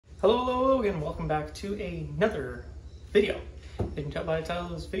Hello, and welcome back to another video. As you can tell by the title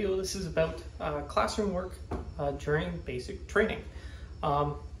of this video, this is about classroom work during basic training.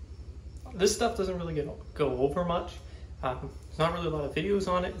 This stuff doesn't really go over much. There's not really a lot of videos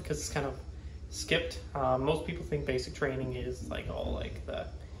on it because it's kind of skipped. Most people think basic training is like all like the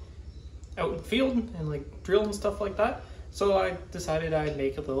out in the field and like drill and stuff like that. So I decided I'd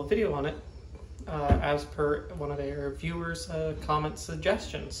make a little video on it. As per one of their viewers' comment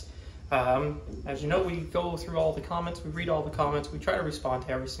suggestions. As you know, we go through all the comments, we read all the comments, we try to respond to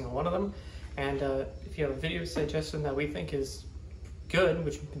every single one of them, and if you have a video suggestion that we think is good,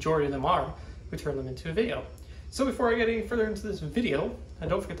 which majority of them are, we turn them into a video. So before I get any further into this video,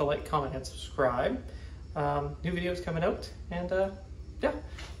 don't forget to like, comment, and subscribe. New videos coming out, and yeah,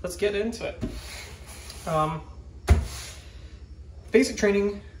 let's get into it. Basic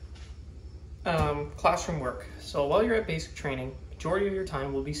training. Classroom work. So while you're at basic training, majority of your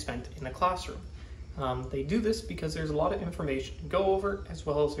time will be spent in the classroom. They do this because there's a lot of information to go over, as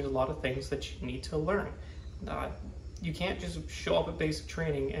well as there's a lot of things that you need to learn. You can't just show up at basic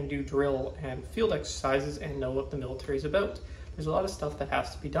training and do drill and field exercises and know what the military is about. There's a lot of stuff that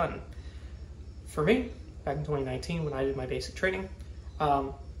has to be done. For me, back in 2019 when I did my basic training,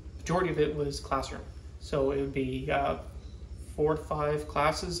 majority of it was classroom. So it would be 4 to 5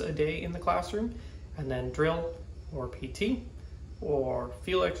 classes a day in the classroom, and then drill or PT or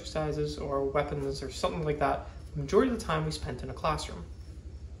field exercises or weapons or something like that. The majority of the time we spent in a classroom.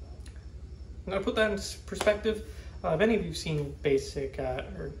 I'm going to put that into perspective. If any of you have seen basic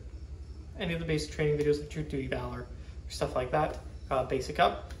or any of the basic training videos like Troop Duty Valor or stuff like that, Basic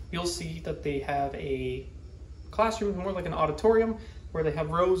Up, you'll see that they have a classroom more like an auditorium where they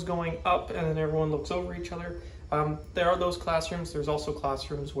have rows going up and then everyone looks over each other. There are those classrooms. There's also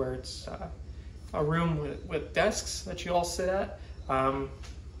classrooms where it's a room with desks that you all sit at.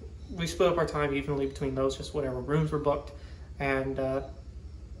 We split up our time evenly between those, just whatever rooms were booked. And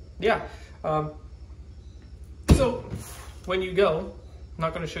yeah. So when you go, I'm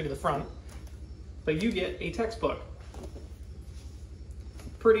not going to show you the front, but you get a textbook.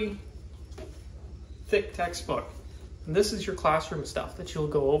 Pretty thick textbook. And this is your classroom stuff that you'll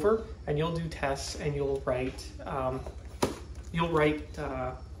go over, and you'll do tests, and you'll write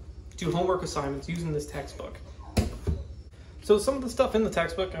do homework assignments using this textbook. So some of the stuff in the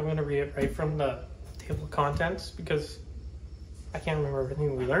textbook, I'm going to read it right from the table of contents because I can't remember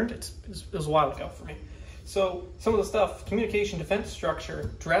everything we learned. It was a while ago for me. So some of the stuff: communication, defense structure,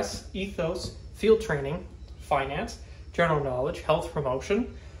 dress, ethos, field training, finance, general knowledge, health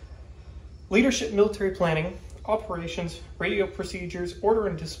promotion, leadership, military planning, operations, radio procedures, order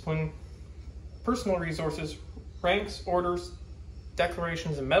and discipline, personal resources, ranks, orders,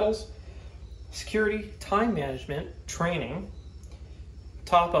 declarations and medals, security, time management, training,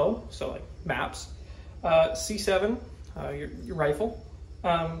 topo, so like maps, C7, your rifle,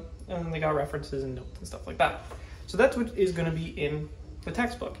 and then they got references and notes and stuff like that. So that's what is going to be in the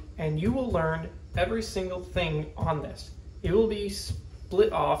textbook, and you will learn every single thing on this. It will be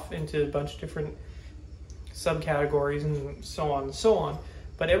split off into a bunch of different subcategories and so on and so on,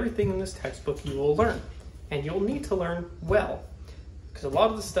 but everything in this textbook you will learn, and you'll need to learn well, because a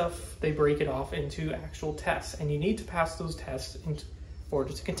lot of the stuff they break it off into actual tests, and you need to pass those tests in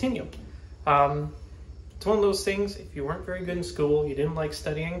order to continue. It's one of those things, if you weren't very good in school, you didn't like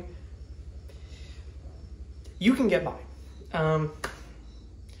studying, you can get by.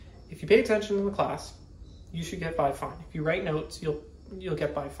 If you pay attention in the class, you should get by fine. If you write notes, you'll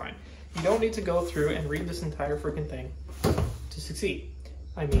get by fine. You don't need to go through and read this entire freaking thing to succeed.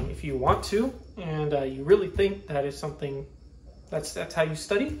 I mean, if you want to, and you really think that is something, that's how you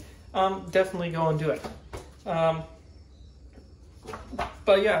study, definitely go and do it.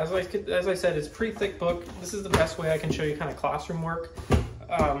 But yeah, as I said, it's a pretty thick book. This is the best way I can show you kind of classroom work.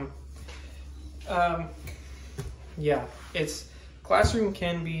 Yeah, classroom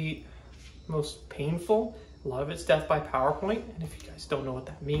can be most painful. A lot of it's death by PowerPoint, and if you guys don't know what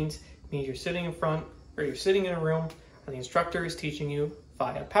that means, it means you're sitting in front, or you're sitting in a room, and the instructor is teaching you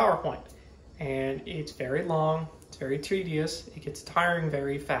via PowerPoint. And it's very long, it's very tedious, it gets tiring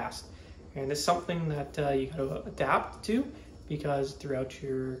very fast. And it's something that you gotta adapt to, because throughout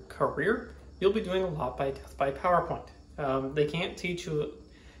your career, you'll be doing a lot by death by PowerPoint. They can't teach you,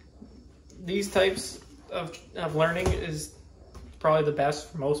 these types of learning is probably the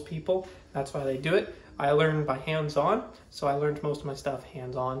best for most people. That's why they do it. I learned by hands-on, so I learned most of my stuff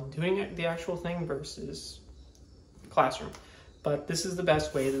hands-on, doing the actual thing versus classroom. But this is the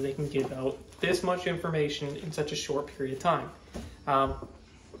best way that they can give out this much information in such a short period of time.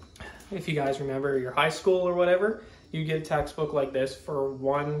 If you guys remember your high school or whatever, you get a textbook like this for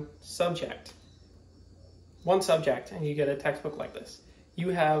one subject. One subject, and you get a textbook like this. You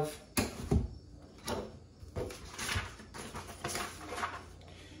have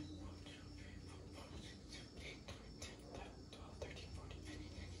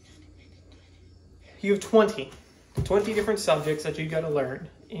you have 20 different subjects that you got to learn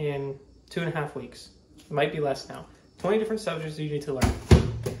in 2.5 weeks. It might be less now. 20 different subjects that you need to learn.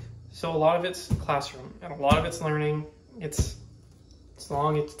 So a lot of it's classroom, and a lot of it's learning. It's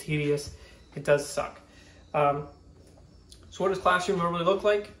long, it's tedious, it does suck. So what does classroom normally look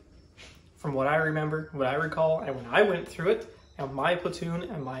like? From what I remember, what I recall, and when I went through it, and my platoon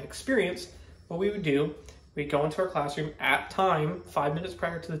and my experience, what we would do, we'd go into our classroom at time, 5 minutes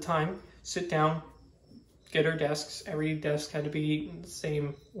prior to the time, sit down, get our desks. Every desk had to be the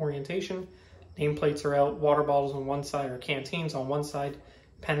same orientation. Nameplates are out, water bottles on one side, or canteens on one side,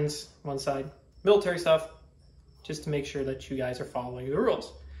 pens one side, military stuff, just to make sure that you guys are following the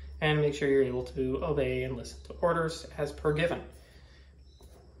rules and make sure you're able to obey and listen to orders as per given.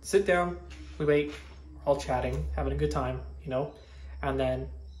 Sit down, we wait, we're all chatting, having a good time, you know, and then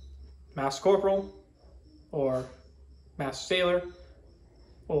Master Corporal or Master Sailor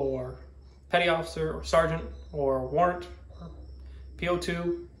or Petty Officer or Sergeant or Warrant or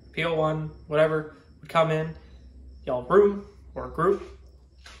PO2, PO1, whatever, would come in, y'all room or group,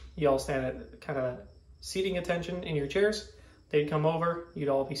 y'all stand at kind of seating attention in your chairs. They'd come over, you'd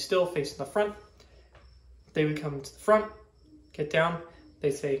all be still facing the front. They would come to the front, get down,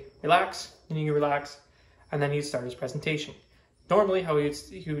 they'd say, relax, and you relax, and then he'd start his presentation. Normally, how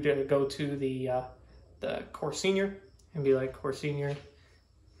he would go to the Corps Senior and be like, Corps Senior,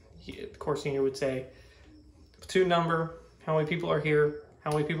 the Corps Senior would say, platoon number, how many people are here,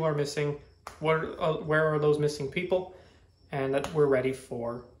 how many people are missing, where are those missing people, and that we're ready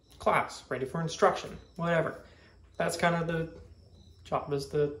for class, ready for instruction, whatever. That's kind of the job as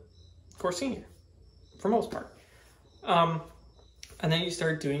the Corps Senior, for most part. And then you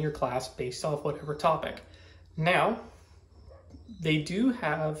start doing your class based off whatever topic. Now, they do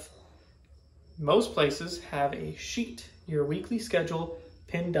have, most places have a sheet, your weekly schedule,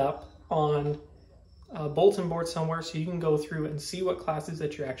 pinned up on a bulletin board somewhere, so you can go through and see what classes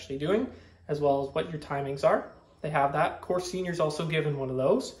that you're actually doing, as well as what your timings are. They have that. Corps Senior's also given one of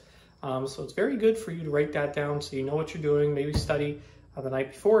those. So it's very good for you to write that down so you know what you're doing. Maybe study the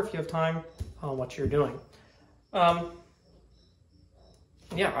night before if you have time on what you're doing. Yeah,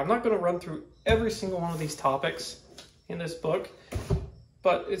 I'm not going to run through every single one of these topics in this book,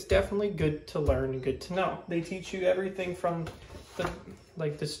 but it's definitely good to learn and good to know. They teach you everything from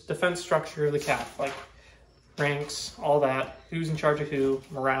this defense structure of the CAF, like ranks, all that, who's in charge of who,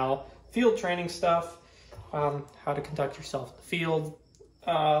 morale, field training stuff, how to conduct yourself in the field,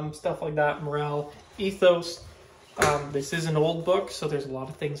 stuff like that, morale, ethos. This is an old book, so there's a lot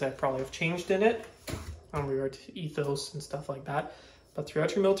of things that probably have changed in it in regard to ethos and stuff like that. But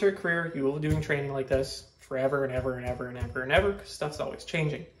throughout your military career, you will be doing training like this forever and ever and ever and ever and ever, because stuff's always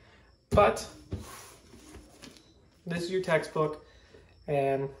changing. But this is your textbook,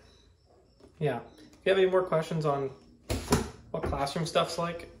 and yeah, if you have any more questions on what classroom stuff's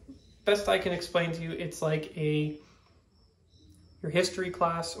like, best I can explain to you, it's like your history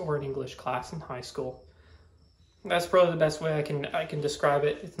class or an English class in high school. That's probably the best way I can describe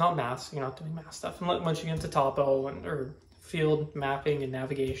it. It's not math, you're not doing math stuff. And once you get into topo or field mapping and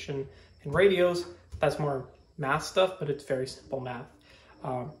navigation and radios, that's more math stuff, but it's very simple math.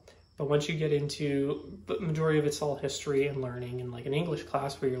 But once you get into, the majority of it's all history and learning, and like an English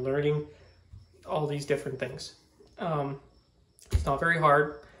class where you're learning all these different things. It's not very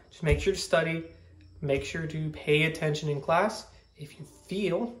hard. Just make sure to study, make sure to pay attention in class. If you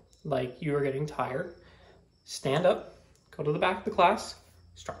feel like you are getting tired, stand up, go to the back of the class.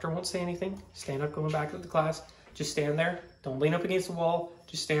 Instructor won't say anything. Stand up, go back to the class. Just stand there. Don't lean up against the wall.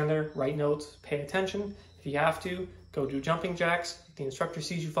 Just stand there, write notes, pay attention. If you have to, go do jumping jacks. If the instructor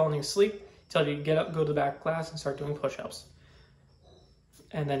sees you falling asleep, tell you to get up, go to the back of class, and start doing push-ups.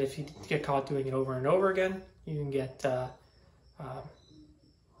 And then if you get caught doing it over and over again, you can get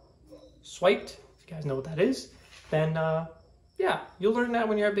swiped, if you guys know what that is. Then, yeah, you'll learn that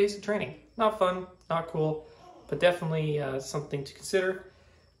when you're at basic training. Not fun, not cool, but definitely something to consider.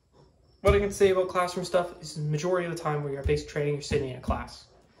 What I can say about classroom stuff is the majority of the time when you're at basic training, you're sitting in a class.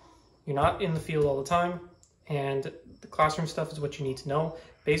 You're not in the field all the time, and the classroom stuff is what you need to know.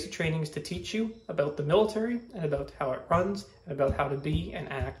 Basic training is to teach you about the military and about how it runs and about how to be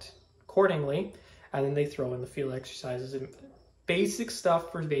and act accordingly. And then they throw in the field exercises and basic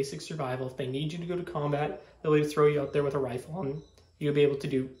stuff for basic survival. If they need you to go to combat, they'll either throw you out there with a rifle and you'll be able to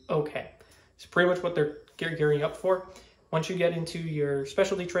do okay. It's pretty much what they're gearing up for. Once you get into your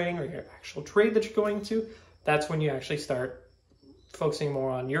specialty training or your actual trade that you're going to, that's when you actually start focusing more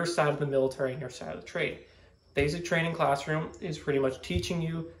on your side of the military and your side of the trade. Basic training classroom is pretty much teaching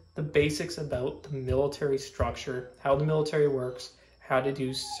you the basics about the military structure, how the military works, how to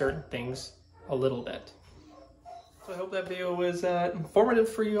do certain things a little bit. So I hope that video was informative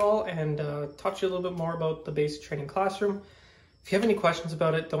for you all and taught you a little bit more about the basic training classroom. If you have any questions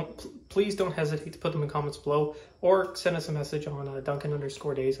about it, please don't hesitate to put them in comments below or send us a message on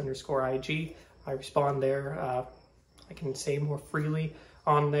Duncan_Days_IG. I respond there. I can say more freely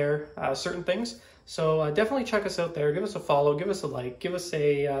on there certain things. So definitely check us out there. Give us a follow, give us a like, give us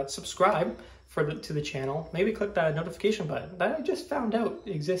a subscribe to the channel. Maybe click that notification button that I just found out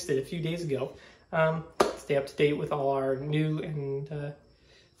existed a few days ago. Stay up to date with all our new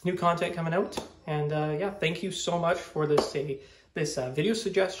content coming out. And yeah, thank you so much for this video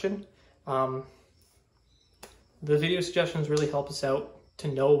suggestion. The video suggestions really help us out to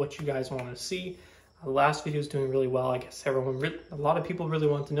know what you guys want to see. The last video is doing really well. I guess a lot of people really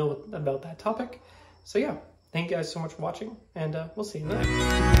want to know about that topic. So yeah, thank you guys so much for watching, and we'll see you in the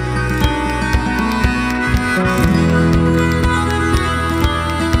next.